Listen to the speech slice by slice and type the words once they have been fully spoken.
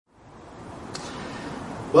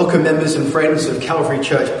Welcome members and friends of Calvary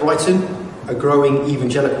Church Brighton, a growing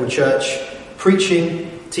evangelical church, preaching,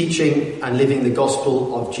 teaching and living the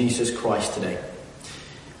gospel of Jesus Christ today.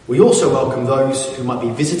 We also welcome those who might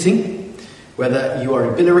be visiting. Whether you are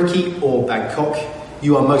in Billericay or Bangkok,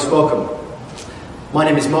 you are most welcome. My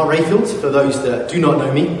name is Mark Rayfield, for those that do not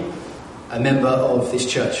know me, a member of this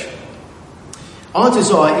church. Our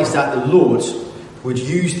desire is that the Lord would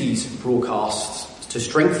use these broadcasts to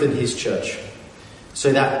strengthen his church, so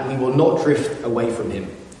that we will not drift away from him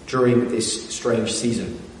during this strange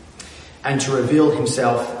season, and to reveal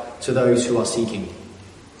himself to those who are seeking.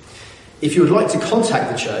 If you would like to contact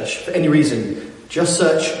the church for any reason, just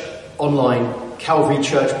search online Calvary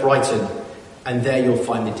Church Brighton, and there you'll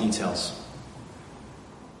find the details.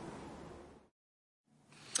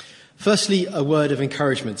 Firstly, a word of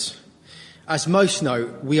encouragement. As most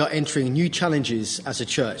know, we are entering new challenges as a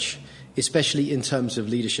church, especially in terms of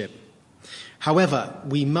leadership. However,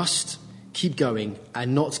 we must keep going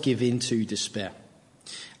and not give in to despair,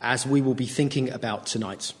 as we will be thinking about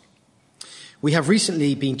tonight. We have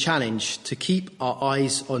recently been challenged to keep our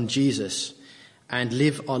eyes on Jesus and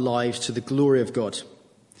live our lives to the glory of God.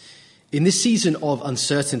 In this season of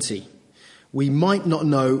uncertainty, we might not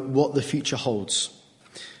know what the future holds,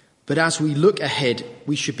 but as we look ahead,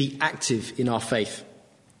 we should be active in our faith.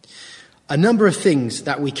 A number of things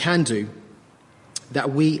that we can do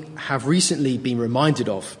that we have recently been reminded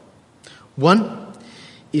of. One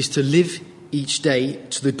is to live each day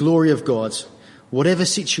to the glory of God, whatever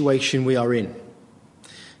situation we are in.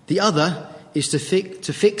 The other is to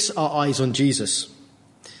fix our eyes on Jesus.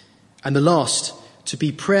 And the last, to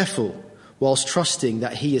be prayerful whilst trusting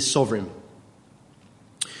that he is sovereign.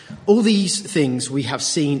 All these things we have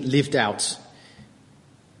seen lived out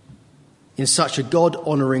in such a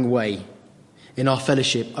God-honouring way in our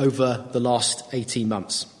fellowship over the last 18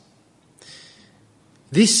 months.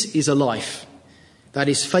 This is a life that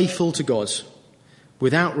is faithful to God,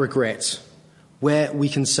 without regret, where we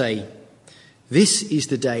can say, "This is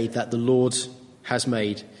the day that the Lord has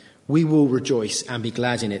made. We will rejoice and be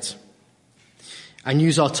glad in it," and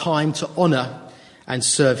use our time to honour and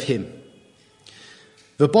serve him.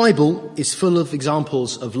 The Bible is full of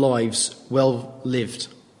examples of lives well lived,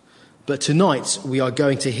 but tonight we are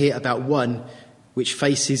going to hear about one which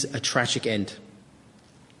faces a tragic end.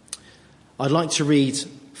 I'd like to read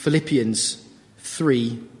Philippians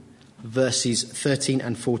 3, verses 13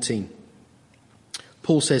 and 14.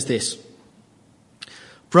 Paul says this: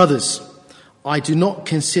 "Brothers, I do not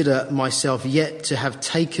consider myself yet to have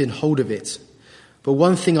taken hold of it, but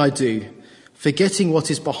one thing I do, forgetting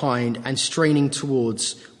what is behind and straining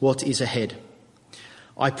towards what is ahead.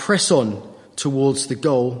 I press on towards the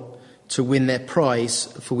goal to win that prize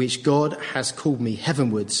for which God has called me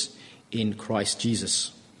heavenwards in Christ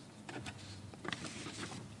Jesus."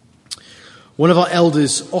 One of our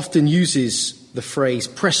elders often uses the phrase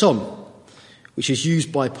 "press on," which is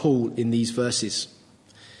used by Paul in these verses.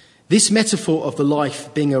 This metaphor of the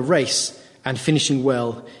life being a race and finishing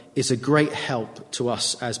well is a great help to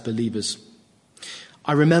us as believers.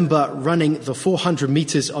 I remember running the 400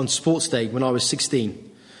 metres on sports day when I was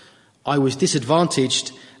 16. I was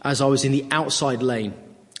disadvantaged as I was in the outside lane,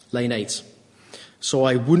 lane 8, so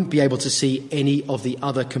I wouldn't be able to see any of the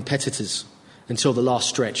other competitors until the last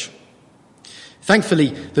stretch.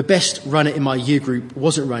 Thankfully, the best runner in my year group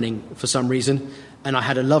wasn't running for some reason, and I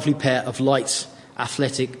had a lovely pair of light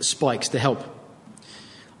athletic spikes to help.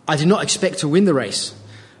 I did not expect to win the race,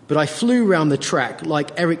 but I flew around the track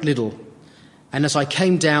like Eric Liddell, and as I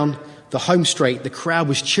came down the home straight, the crowd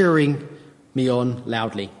was cheering me on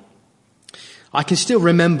loudly. I can still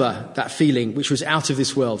remember that feeling, which was out of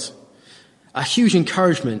this world. A huge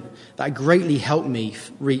encouragement that greatly helped me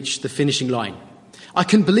reach the finishing line. I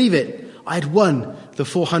couldn't believe it. I had won the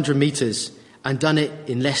 400 metres and done it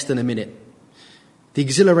in less than a minute. The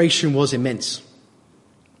exhilaration was immense.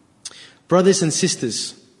 Brothers and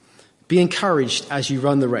sisters, be encouraged as you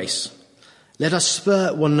run the race. Let us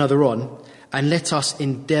spur one another on, and let us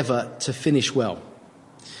endeavour to finish well.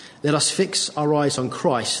 Let us fix our eyes on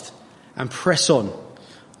Christ and press on,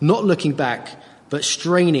 not looking back, but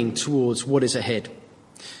straining towards what is ahead.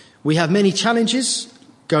 We have many challenges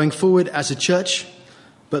going forward as a church,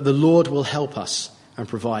 but the Lord will help us and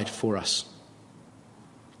provide for us.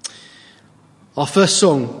 Our first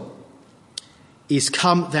song is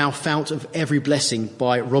 "Come Thou Fount of Every Blessing"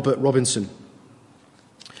 by Robert Robinson.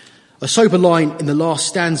 A sober line in the last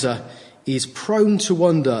stanza is "Prone to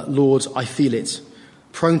wonder, Lord, I feel it,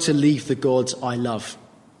 prone to leave the gods I love."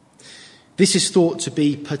 This is thought to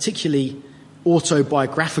be particularly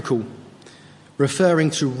autobiographical, referring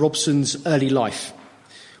to Robson's early life,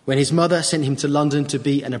 when his mother sent him to London to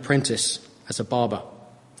be an apprentice as a barber.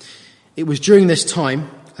 It was during this time,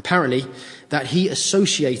 apparently, that he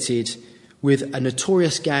associated with a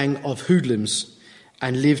notorious gang of hoodlums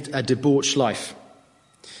and lived a debauched life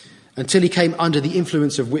until he came under the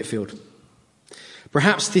influence of Whitefield.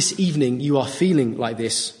 Perhaps this evening you are feeling like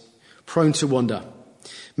this, prone to wander.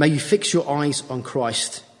 May you fix your eyes on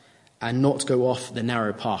Christ and not go off the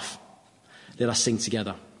narrow path. Let us sing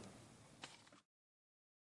together.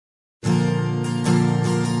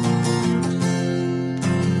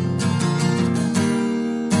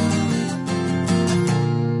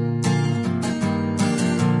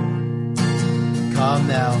 Come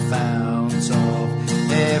thou fount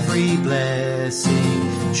of every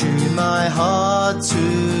blessing, tune my heart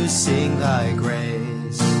to sing thy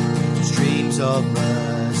grace. Streams of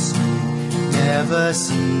mercy never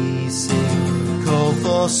ceasing, call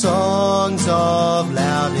for songs of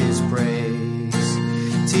loudest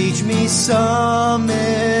praise. Teach me some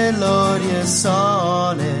melodious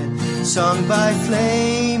sonnet, sung by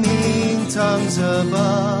flaming tongues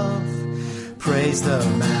above. Praise the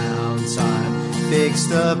mount I'm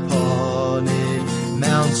fixed upon it,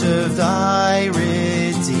 mount of thy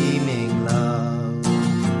redeeming love.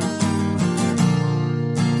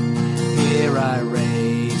 Here I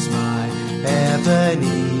raise my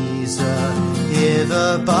Ebenezer,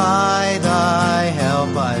 hither by thy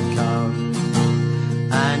help I've come,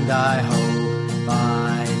 and I hope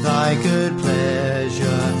by thy good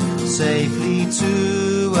pleasure safely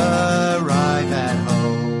to arrive at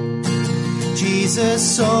home.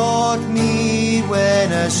 Jesus sought me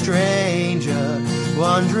when a stranger,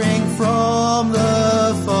 wandering from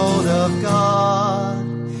the fold of God.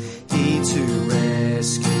 He to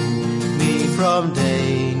rescue me from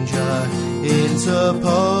danger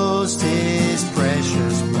interposed his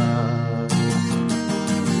precious blood.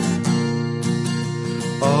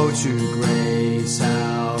 Oh, to grace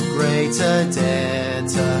how great a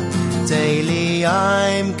debtor daily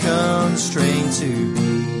I'm constrained to be.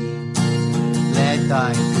 Let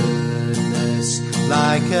thy goodness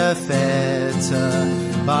like a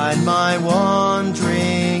fetter bind my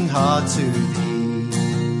wandering heart to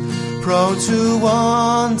thee. Prone to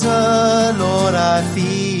wander, Lord, I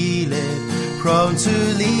feel it, prone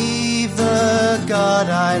to leave the God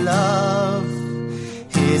I love.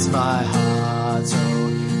 Here's my heart,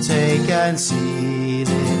 oh, take and seal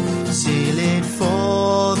it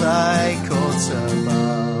for thy courts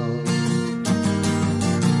above.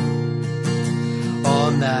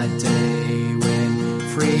 On that day when,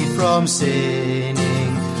 freed from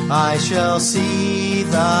sinning, I shall see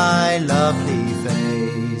thy lovely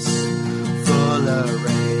face, full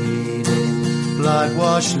arrayed in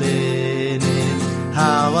blood-washed linen,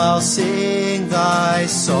 how I'll sing thy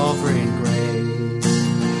sovereign grace.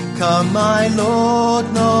 Come, my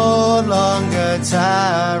Lord, no longer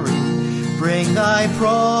tarry, bring thy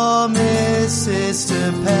promises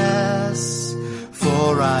to pass,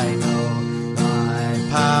 for I know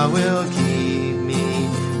power will keep me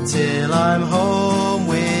till I'm home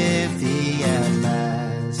with thee at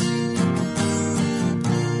last.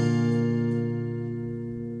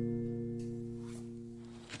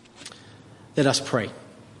 Let us pray.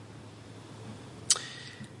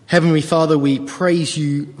 Heavenly Father, we praise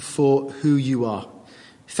you for who you are.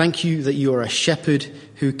 Thank you that you are a shepherd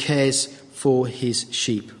who cares for his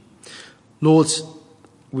sheep. Lord,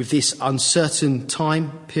 with this uncertain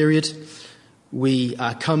time period, we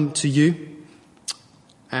come to you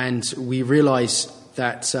and we realize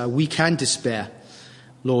that we can despair.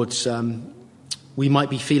 Lord, we might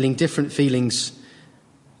be feeling different feelings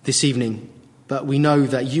this evening, but we know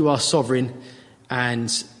that you are sovereign and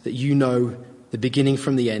that you know the beginning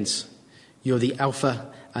from the end. You're the Alpha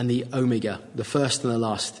and the Omega, the first and the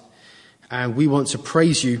last. And we want to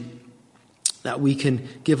praise you that we can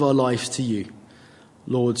give our lives to you.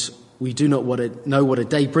 Lord, we do not know what a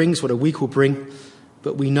day brings, what a week will bring,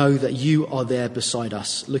 but we know that you are there beside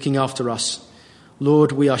us, looking after us.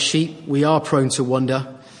 Lord, we are sheep, we are prone to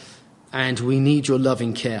wander, and we need your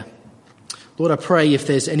loving care. Lord, I pray if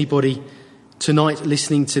there's anybody tonight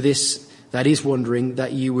listening to this that is wandering,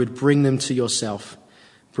 that you would bring them to yourself,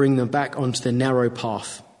 bring them back onto the narrow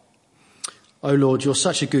path. Oh Lord, you're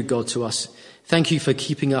such a good God to us. Thank you for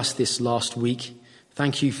keeping us this last week.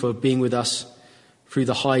 Thank you for being with us through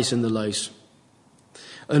the highs and the lows.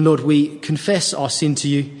 And Lord, we confess our sin to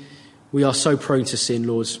you. We are so prone to sin,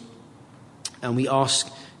 Lord. And we ask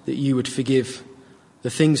that you would forgive the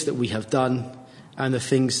things that we have done and the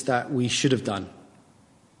things that we should have done.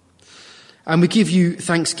 And we give you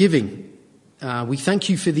thanksgiving. We thank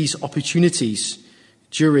you for these opportunities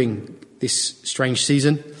during this strange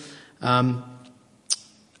season.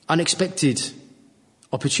 unexpected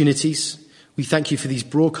opportunities. We thank you for these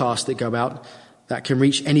broadcasts that go out that can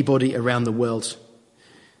reach anybody around the world.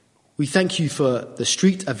 We thank you for the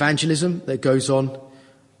street evangelism that goes on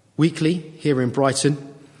weekly here in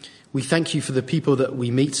Brighton. We thank you for the people that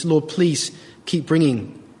we meet. Lord, please keep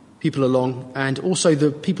bringing people along, and also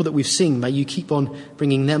the people that we've seen, may you keep on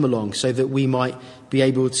bringing them along so that we might be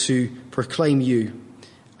able to proclaim you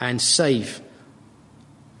and save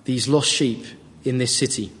these lost sheep in this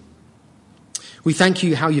city. We thank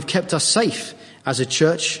you how you've kept us safe as a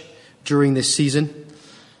church during this season,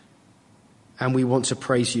 and we want to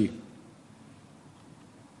praise you.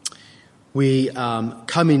 We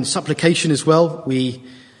come in supplication as well.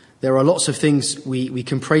 There are lots of things we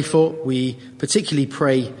can pray for. We particularly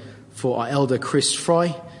pray for our elder Chris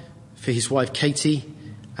Fry, for his wife Katie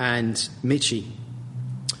and Mitchie.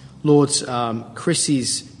 Lord,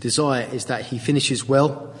 Chris's desire is that he finishes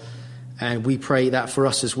well, and we pray that for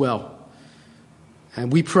us as well.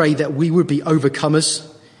 And we pray that we would be overcomers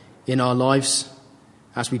in our lives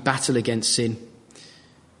as we battle against sin,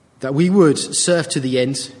 that we would serve to the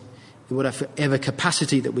end in whatever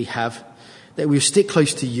capacity that we have, that we will stick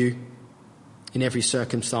close to you in every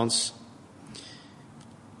circumstance.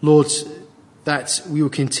 Lord, that we will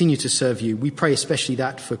continue to serve you. We pray especially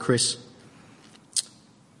that for Chris,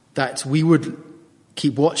 that we would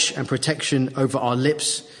keep watch and protection over our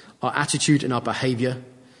lips, our attitude and our behaviour,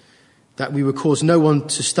 that we would cause no one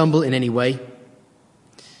to stumble in any way.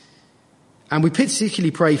 And we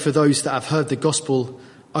particularly pray for those that have heard the gospel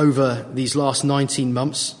over these last 19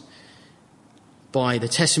 months by the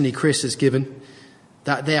testimony Chris has given,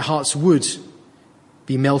 that their hearts would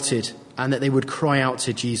be melted and that they would cry out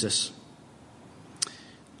to Jesus.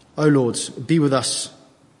 O Lord, be with us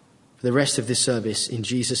for the rest of this service in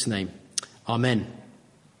Jesus' name. Amen.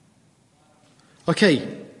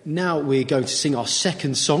 Okay, now we're going to sing our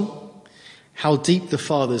second song, How Deep the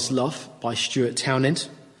Father's Love by Stuart Townend.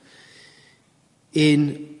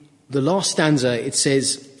 In the last stanza it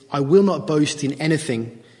says, I will not boast in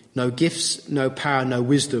anything, no gifts, no power, no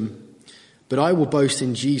wisdom, but I will boast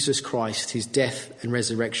in Jesus Christ, his death and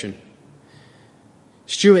resurrection.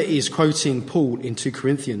 Stuart is quoting Paul in 2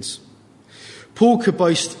 Corinthians. Paul could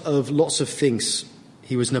boast of lots of things.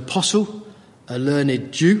 He was an apostle, a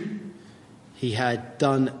learned Jew. He had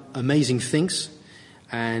done amazing things,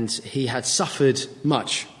 and he had suffered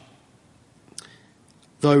much.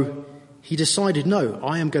 Though he decided, no,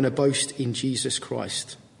 I am going to boast in Jesus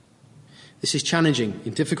Christ. This is challenging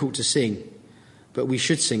and difficult to sing, but we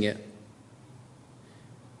should sing it.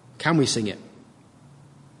 Can we sing it?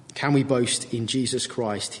 Can we boast in Jesus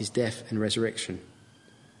Christ, his death and resurrection?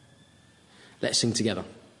 Let's sing together.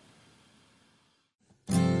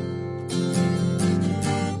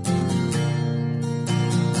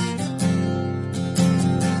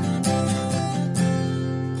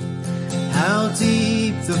 How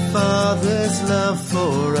deep the Father's love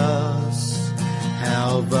for us,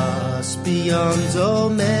 how vast beyond all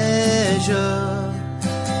measure,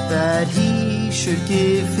 that he should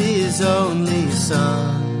give his only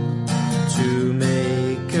Son to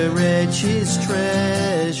make a wretch his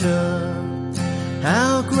treasure.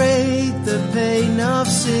 How great the pain of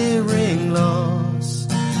searing loss,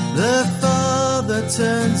 the Father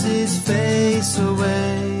turns his face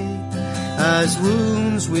away, as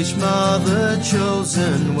wounds which mar the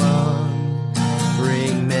chosen one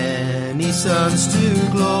bring many sons to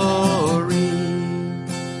glory.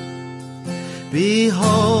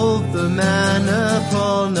 Behold the man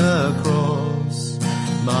upon a cross,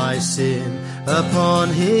 my sin upon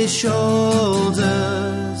his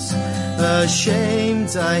shoulders.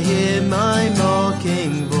 Ashamed I hear my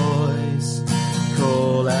mocking voice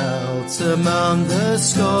call out among the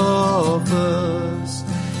scoffers.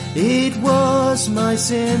 It was my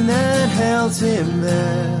sin that held him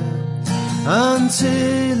there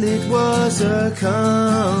until it was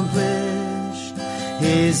accomplished.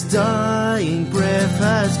 His dying breath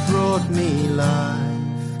has brought me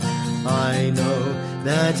life. I know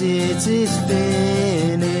that it is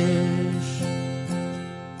finished.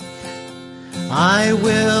 I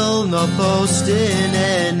will not boast in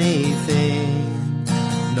anything,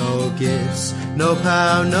 no gifts, no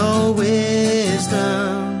power, no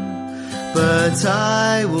wisdom, but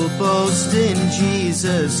I will boast in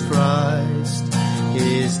Jesus Christ,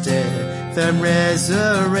 his death and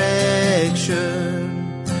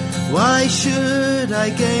resurrection. Why should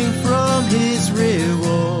I gain from his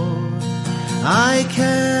reward? I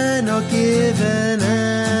cannot give an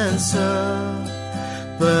answer,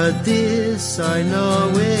 but this I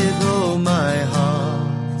know with all my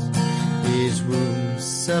heart, his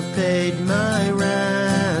wounds have paid my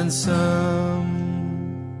ransom.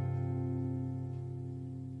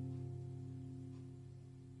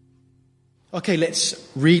 Okay, let's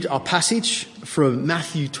read our passage from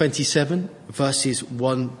Matthew 27, verses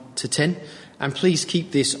 1 to 10. And please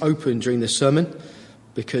keep this open during the sermon,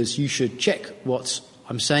 because you should check what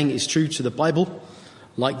I'm saying is true to the Bible.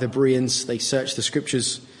 Like the Bereans, they search the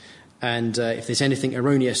scriptures, and if there's anything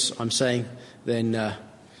erroneous I'm saying, then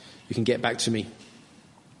you can get back to me.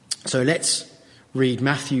 So let's read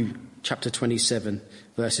Matthew chapter 27,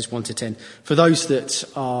 verses 1 to 10. For those that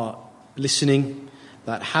are listening,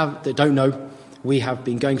 that don't know, we have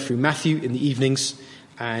been going through Matthew in the evenings,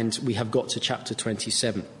 and we have got to chapter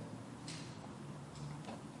 27.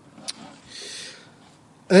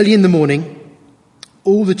 Early in the morning,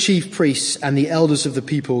 all the chief priests and the elders of the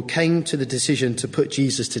people came to the decision to put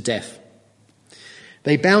Jesus to death.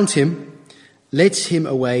 They bound him, led him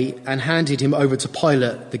away, and handed him over to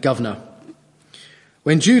Pilate, the governor.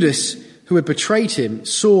 When Judas, who had betrayed him,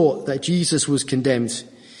 saw that Jesus was condemned,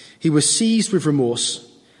 he was seized with remorse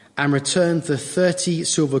and returned the 30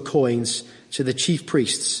 silver coins to the chief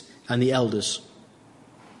priests and the elders.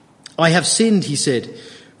 "I have sinned," he said,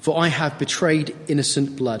 "for I have betrayed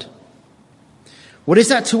innocent blood." "What is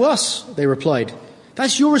that to us?" they replied.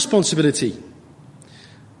 "That's your responsibility."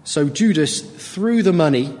 So Judas threw the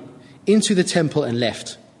money into the temple and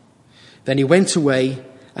left. Then he went away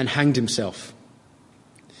and hanged himself.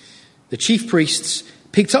 The chief priests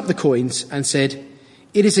picked up the coins and said,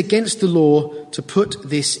 "It is against the law to put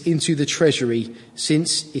this into the treasury,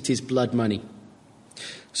 since it is blood money."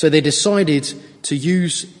 So they decided to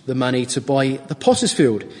use the money to buy the potter's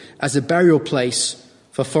field as a burial place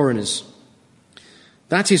for foreigners.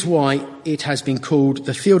 That is why it has been called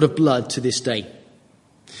the field of blood to this day.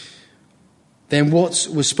 Then what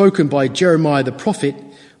was spoken by Jeremiah the prophet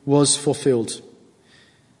was fulfilled.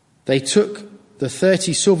 They took the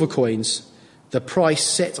 30 silver coins, the price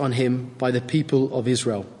set on him by the people of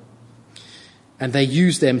Israel, and they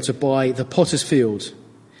used them to buy the potter's field,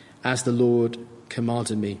 as the Lord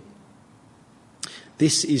commanded me.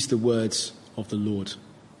 This is the words of the Lord.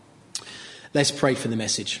 Let's pray for the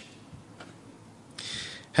message.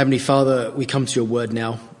 Heavenly Father, we come to your word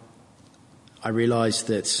now. I realise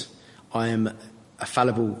that I am a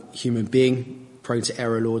fallible human being, prone to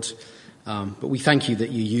error, Lord, but we thank you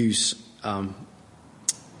that you use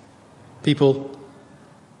people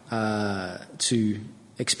to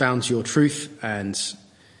expound your truth, and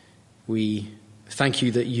we thank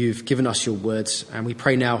you that you've given us your words, and we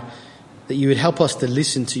pray now that you would help us to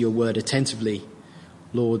listen to your word attentively.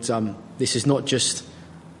 Lord, this is not just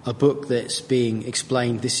a book that's being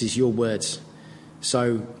explained, this is your words.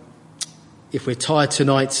 So if we're tired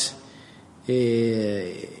tonight,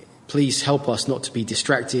 please help us not to be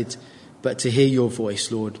distracted, but to hear your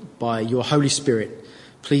voice, Lord, by your Holy Spirit.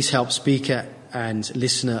 Please help speaker and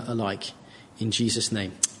listener alike. In Jesus'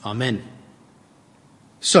 name, amen.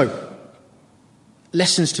 So,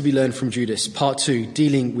 lessons to be learned from Judas, part 2,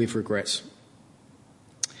 dealing with regrets.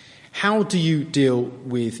 How do you deal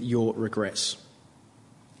with your regrets?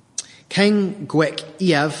 Ken Gwek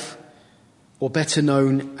Iav, or better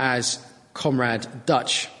known as Comrade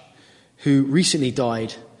Dutch, who recently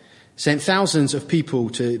died, sent thousands of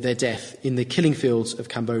people to their death in the killing fields of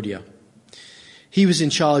Cambodia. He was in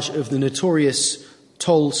charge of the notorious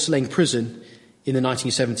Tol Sleng prison in the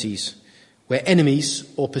 1970s, where enemies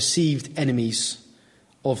or perceived enemies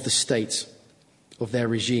of the state, of their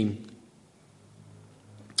regime,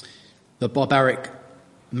 the barbaric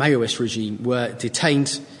Maoist regime, were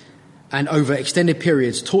detained and over extended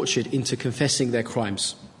periods tortured into confessing their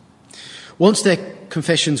crimes. Once their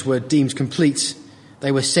confessions were deemed complete,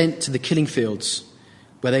 they were sent to the killing fields,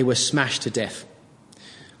 where they were smashed to death.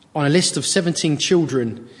 On a list of 17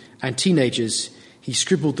 children and teenagers, he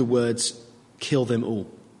scribbled the words, "Kill them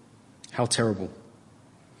all." How terrible.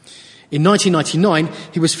 In 1999,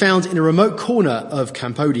 he was found in a remote corner of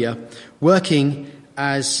Cambodia, working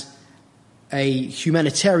as a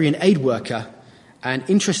humanitarian aid worker, and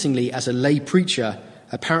interestingly, as a lay preacher,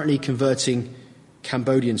 apparently converting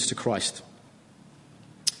Cambodians to Christ.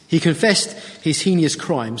 He confessed his heinous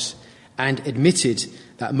crimes and admitted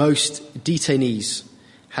that most detainees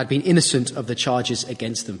had been innocent of the charges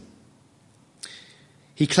against them.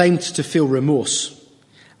 He claimed to feel remorse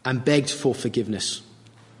and begged for forgiveness.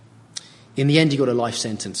 In the end, he got a life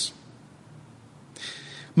sentence.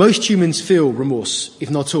 Most humans feel remorse, if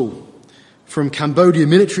not all, from Cambodian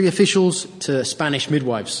military officials to Spanish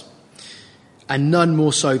midwives, and none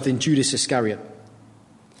more so than Judas Iscariot.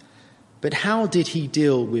 But how did he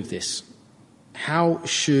deal with this? How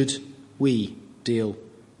should we deal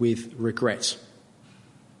with regret?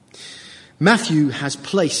 Matthew has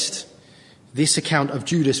placed this account of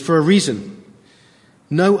Judas for a reason.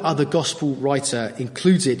 No other gospel writer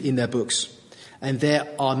includes it in their books. and there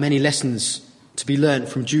are many lessons to be learned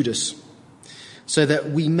from Judas, so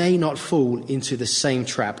that we may not fall into the same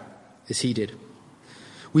trap as he did.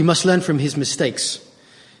 We must learn from his mistakes,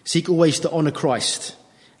 seek always to honour Christ,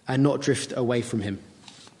 and not drift away from him.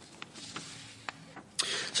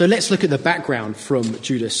 So let's look at the background from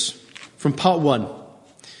Judas. From part 1,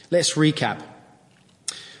 let's recap.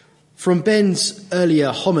 From Ben's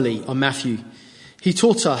earlier homily on Matthew, he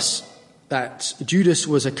taught us that Judas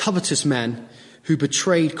was a covetous man who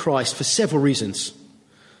betrayed Christ for several reasons.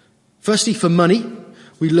 Firstly, for money,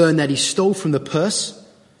 we learn that he stole from the purse,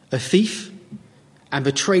 a thief, and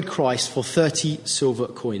betrayed Christ for 30 silver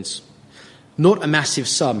coins. Not a massive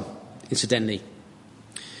sum, incidentally.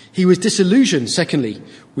 He was disillusioned, secondly,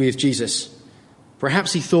 with Jesus.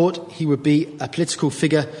 Perhaps he thought he would be a political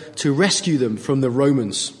figure to rescue them from the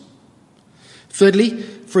Romans. Thirdly,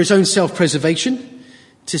 for his own self-preservation,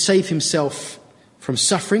 to save himself from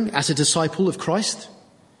suffering as a disciple of Christ.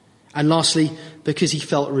 And lastly, because he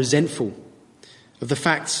felt resentful of the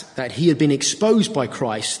fact that he had been exposed by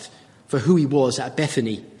Christ for who he was at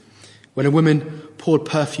Bethany, when a woman poured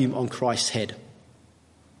perfume on Christ's head.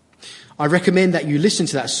 I recommend that you listen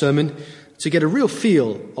to that sermon to get a real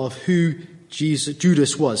feel of who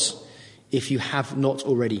Judas was, if you have not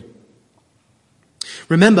already.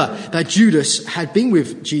 Remember that Judas had been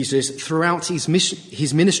with Jesus throughout his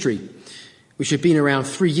ministry, which had been around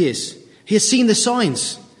 3 years. He had seen the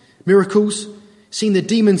signs, miracles, seen the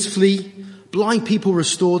demons flee, blind people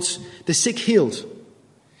restored, the sick healed.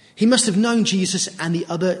 He must have known Jesus and the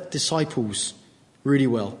other disciples really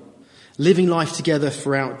well, living life together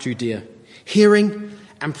throughout Judea, hearing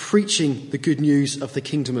and preaching the good news of the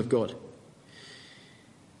kingdom of God.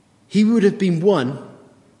 He would have been one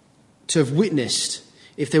to have witnessed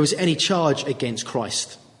if there was any charge against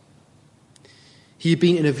Christ. He had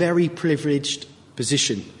been in a very privileged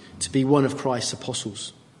position to be one of Christ's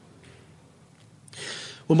apostles.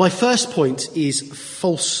 Well, my first point is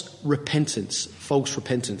false repentance. False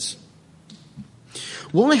repentance.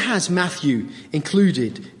 Why has Matthew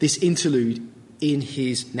included this interlude in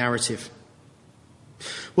his narrative?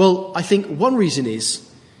 Well, I think one reason is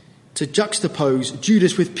to juxtapose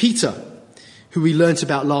Judas with Peter, who we learnt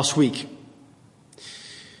about last week.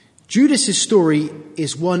 Judas' story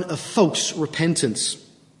is one of false repentance.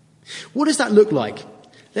 What does that look like?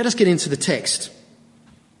 Let us get into the text.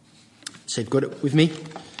 So you've got it with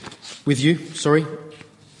you.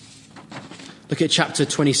 Look at chapter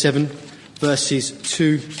 27, verses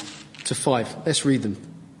 2 to 5. Let's read them.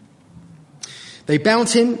 They bound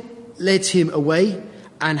him, led him away,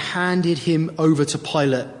 and handed him over to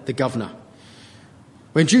Pilate, the governor.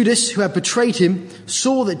 When Judas, who had betrayed him,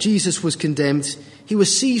 saw that Jesus was condemned, he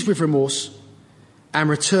was seized with remorse and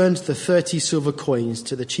returned the 30 silver coins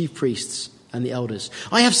to the chief priests and the elders.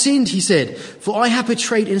 I have sinned, he said, for I have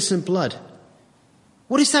betrayed innocent blood.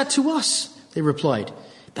 What is that to us? They replied.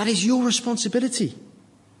 That is your responsibility.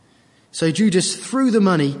 So Judas threw the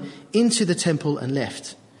money into the temple and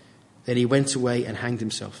left. Then he went away and hanged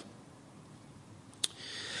himself.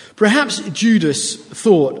 Perhaps Judas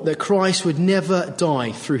thought that Christ would never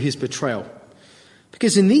die through his betrayal,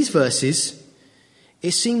 because in these verses,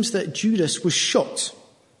 it seems that Judas was shocked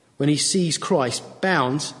when he sees Christ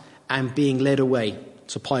bound and being led away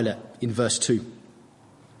to Pilate in verse 2.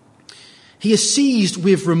 He is seized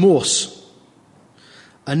with remorse.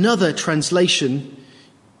 Another translation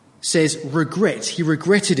says regret. He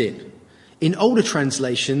regretted it. In older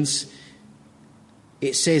translations,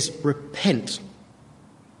 it says repent.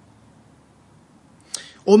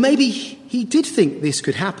 Or maybe he did think this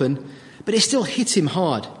could happen, but it still hit him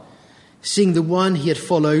hard, seeing the one he had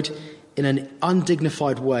followed in an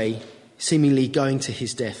undignified way, seemingly going to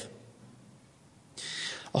his death.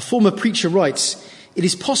 A former preacher writes, it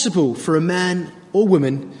is possible for a man or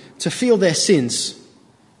woman to feel their sins,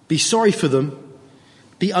 be sorry for them,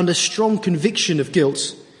 be under strong conviction of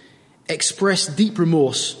guilt, express deep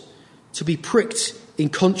remorse, to be pricked in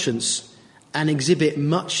conscience, and exhibit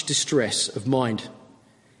much distress of mind,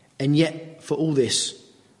 and yet for all this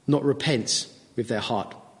not repent with their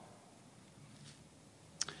heart.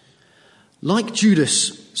 Like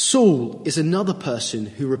Judas, Saul is another person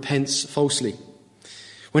who repents falsely.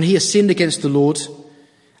 When he has sinned against the Lord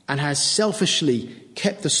and has selfishly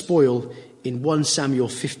kept the spoil in 1 Samuel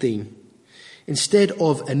 15, instead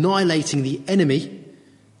of annihilating the enemy,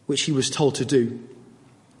 which he was told to do,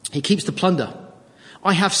 he keeps the plunder.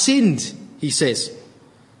 I have sinned, he says.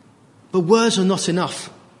 But words are not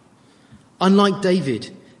enough. Unlike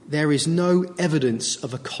David, there is no evidence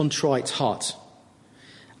of a contrite heart,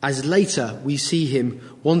 as later we see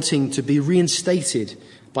him wanting to be reinstated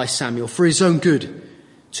by Samuel for his own good,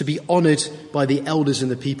 to be honoured by the elders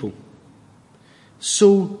and the people.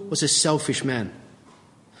 Saul was a selfish man.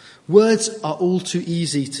 Words are all too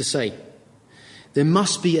easy to say. There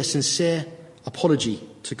must be a sincere apology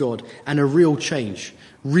to God and a real change.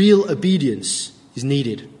 Real obedience is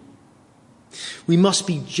needed. We must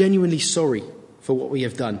be genuinely sorry for what we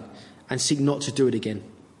have done and seek not to do it again.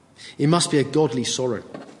 It must be a godly sorrow.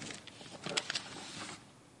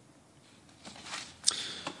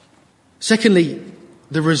 Secondly,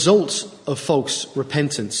 the result of false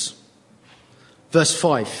repentance. Verse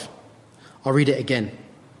 5. I'll read it again.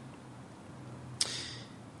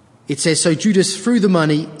 It says, "So Judas threw the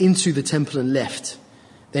money into the temple and left.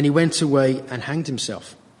 Then he went away and hanged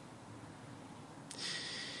himself."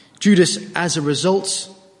 Judas, as a result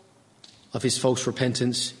of his false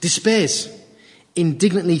repentance, despairs,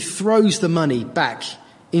 indignantly throws the money back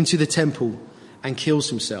into the temple and kills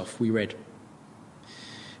himself, we read.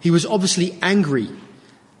 He was obviously angry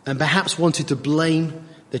and perhaps wanted to blame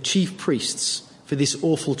the chief priests for this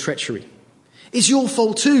awful treachery. It's your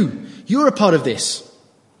fault too. You're a part of this.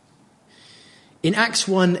 In Acts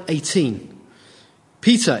 1:18,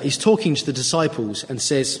 Peter is talking to the disciples and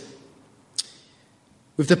says,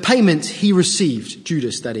 with the payment he received,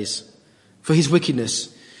 Judas that is, for his wickedness,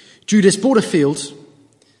 Judas bought a field.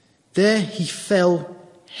 There he fell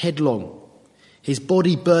headlong. His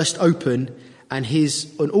body burst open and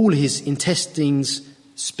all his intestines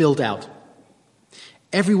spilled out.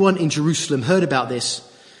 Everyone in Jerusalem heard about this,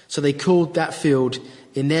 so they called that field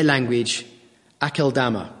in their language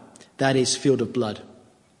Akeldama, that is, field of blood.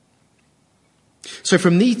 So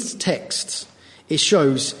from these texts, it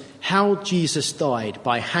shows how Jesus died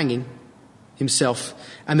by hanging himself,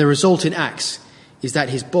 and the result in Acts is that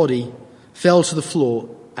his body fell to the floor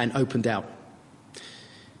and opened out.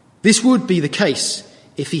 This would be the case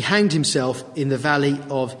if he hanged himself in the valley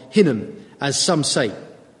of Hinnom, as some say.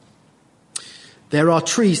 There are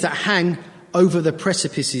trees that hang over the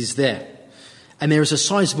precipices there, and there is a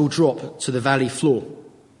sizable drop to the valley floor.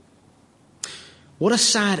 What a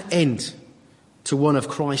sad end to one of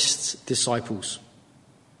Christ's disciples.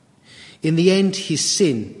 In the end, his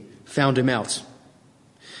sin found him out.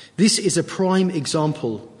 This is a prime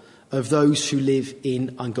example of those who live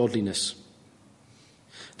in ungodliness.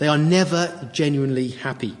 They are never genuinely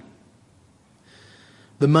happy.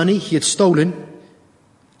 The money he had stolen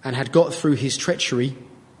and had got through his treachery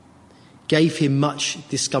gave him much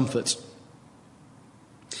discomfort.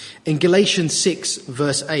 In Galatians 6,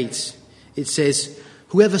 verse 8, it says,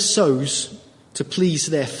 "Whoever sows to please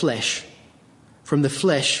their flesh, from the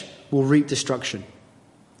flesh will reap destruction.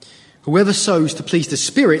 Whoever sows to please the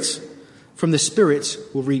Spirit, from the Spirit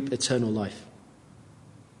will reap eternal life."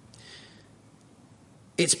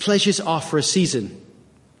 Its pleasures are for a season,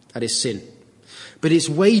 that is sin, but its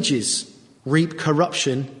wages reap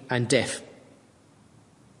corruption and death.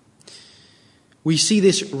 We see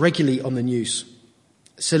this regularly on the news.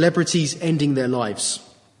 Celebrities ending their lives,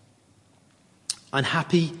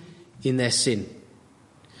 unhappy in their sin.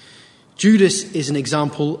 Judas is an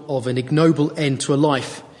example of an ignoble end to a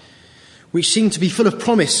life which seemed to be full of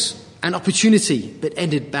promise and opportunity, but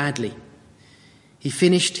ended badly. He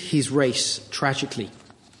finished his race tragically.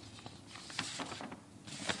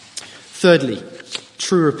 Thirdly,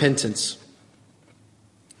 true repentance.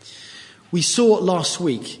 We saw last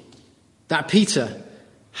week that Peter,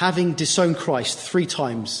 having disowned Christ 3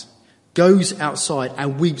 times, goes outside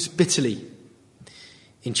and weeps bitterly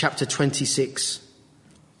in chapter 26,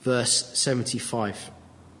 verse 75.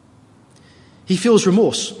 He feels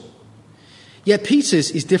remorse. Yet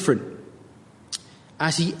Peter's is different,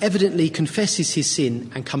 as he evidently confesses his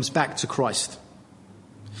sin and comes back to Christ.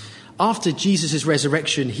 After Jesus'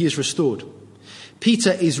 resurrection, he is restored.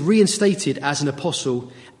 Peter is reinstated as an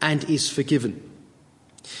apostle and is forgiven.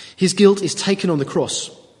 His guilt is taken on the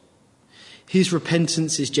cross. His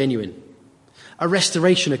repentance is genuine. A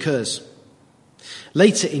restoration occurs.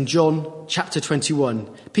 Later in John chapter 21,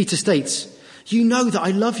 Peter states, "You know that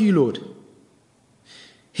I love you, Lord."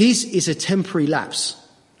 His is a temporary lapse,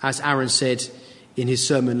 as Aaron said in his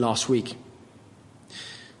sermon last week.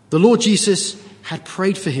 The Lord Jesus had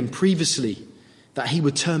prayed for him previously that he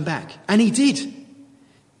would turn back, and he did.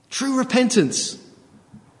 True repentance.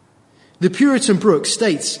 The Puritan Brooks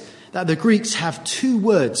states that the Greeks have 2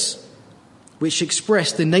 words which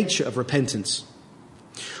express the nature of repentance.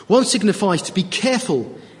 One signifies to be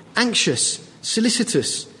careful, anxious,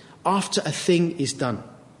 solicitous after a thing is done.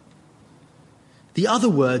 The other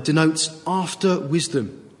word denotes after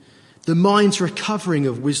wisdom, the mind's recovering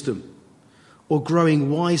of wisdom, or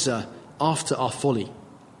growing wiser after our folly.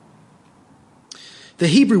 The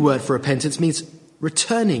Hebrew word for repentance means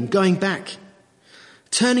returning, going back.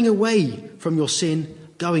 turning away from your sin,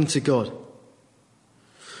 going to God.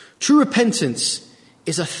 True repentance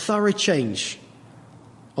is a thorough change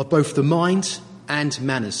of both the mind and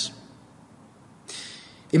manners.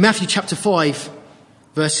 In Matthew chapter 5,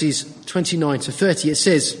 verses 29 to 30, it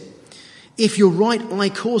says, "If your right eye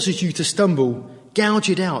causes you to stumble, gouge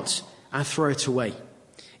it out and throw it away.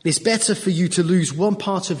 It is better for you to lose one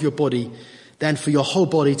part of your body than for your whole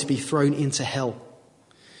body to be thrown into hell.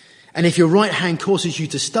 And if your right hand causes you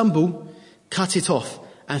to stumble, cut it off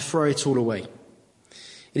and throw it all away.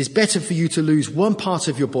 It is better for you to lose one part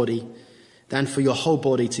of your body than for your whole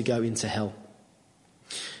body to go into hell."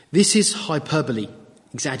 This is hyperbole,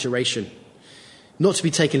 exaggeration, not to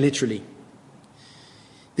be taken literally.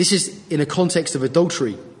 This is in a context of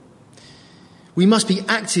adultery. We must be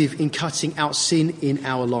active in cutting out sin in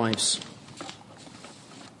our lives.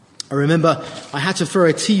 I remember I had to throw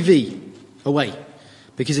a TV away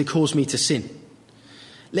because it caused me to sin.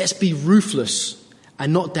 Let's be ruthless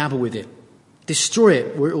and not dabble with it. Destroy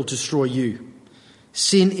it or it will destroy you.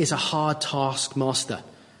 Sin is a hard taskmaster,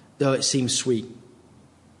 though it seems sweet.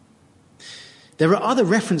 There are other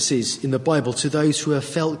references in the Bible to those who have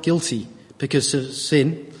felt guilty because of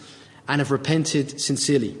sin and have repented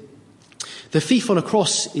sincerely. The thief on a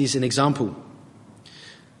cross is an example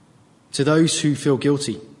to those who feel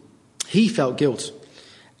guilty. He felt guilt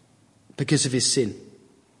because of his sin.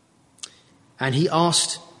 And he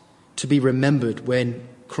asked to be remembered when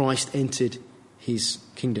Christ entered his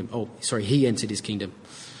kingdom. He entered his kingdom.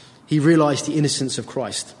 He realized the innocence of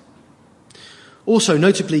Christ. Also,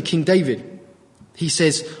 notably, King David, he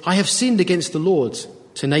says, "I have sinned against the Lord,"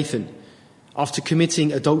 to Nathan, after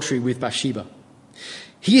committing adultery with Bathsheba.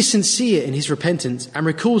 He is sincere in his repentance and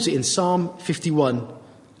recalls it in Psalm 51,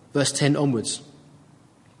 verse 10 onwards.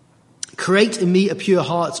 "Create in me a pure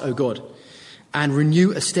heart, O God, and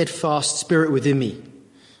renew a steadfast spirit within me.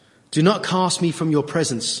 Do not cast me from your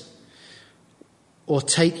presence, or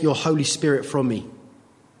take your Holy Spirit from me.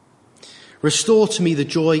 Restore to me the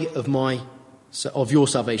joy of your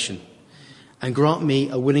salvation, and grant me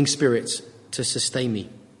a willing spirit to sustain me."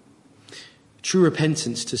 True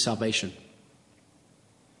repentance to salvation.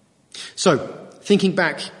 So, thinking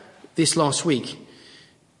back this last week,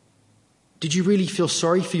 did you really feel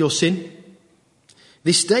sorry for your sin?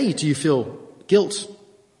 This day, do you feel guilt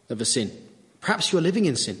of a sin? Perhaps you're living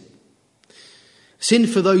in sin. Sin,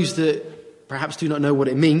 for those that perhaps do not know what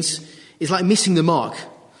it means, is like missing the mark,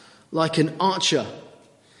 like an archer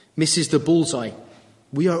misses the bullseye.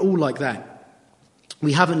 We are all like that.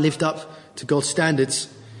 We haven't lived up to God's standards,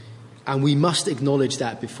 and we must acknowledge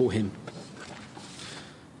that before him.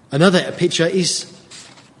 Another picture is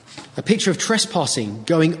a picture of trespassing,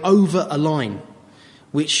 going over a line,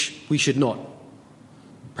 which we should not.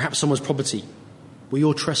 Perhaps someone's property. We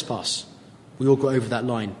all trespass. We all go over that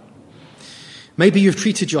line. Maybe you've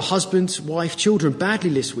treated your husband, wife, children badly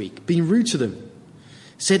this week, been rude to them,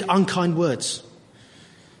 said unkind words.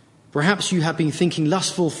 Perhaps you have been thinking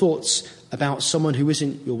lustful thoughts about someone who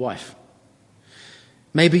isn't your wife.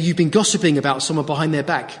 Maybe you've been gossiping about someone behind their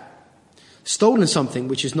back, stolen something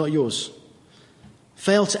which is not yours,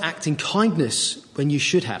 failed to act in kindness when you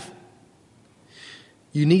should have.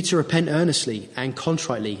 You need to repent earnestly and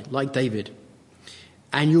contritely like David,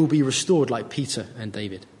 and you will be restored like Peter and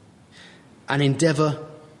David, and endeavour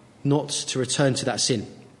not to return to that sin.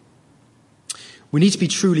 We need to be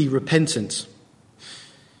truly repentant.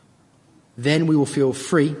 Then we will feel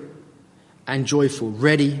free and joyful,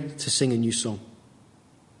 ready to sing a new song.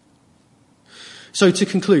 So to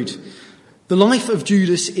conclude, the life of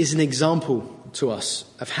Judas is an example to us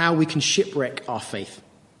of how we can shipwreck our faith.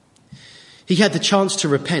 He had the chance to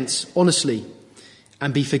repent honestly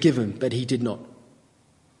and be forgiven, but he did not.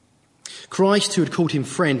 Christ, who had called him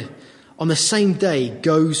friend, on the same day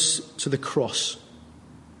goes to the cross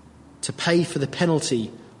to pay for the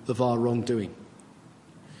penalty of our wrongdoing.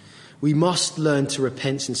 We must learn to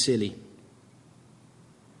repent sincerely.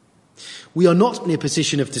 We are not in a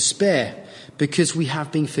position of despair because we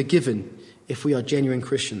have been forgiven if we are genuine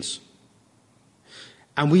Christians.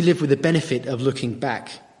 And we live with the benefit of looking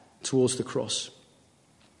back towards the cross.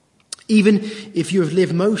 Even if you have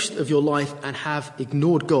lived most of your life and have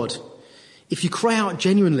ignored God, if you cry out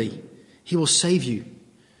genuinely, he will save you.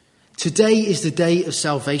 Today is the day of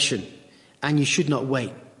salvation, and you should not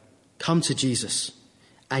wait. Come to Jesus,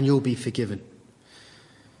 and you'll be forgiven.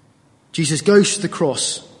 Jesus goes to the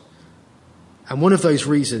cross, and one of those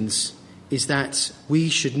reasons is that we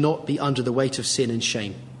should not be under the weight of sin and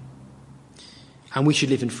shame, and we should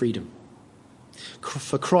live in freedom.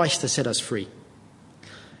 For Christ has set us free.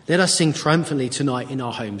 Let us sing triumphantly tonight in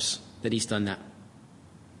our homes that he's done that.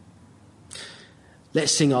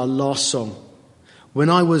 let's sing our last song, When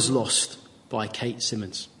I Was Lost, by Kate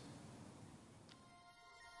Simmons.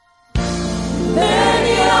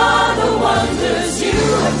 Many are the wonders you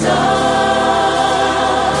have done.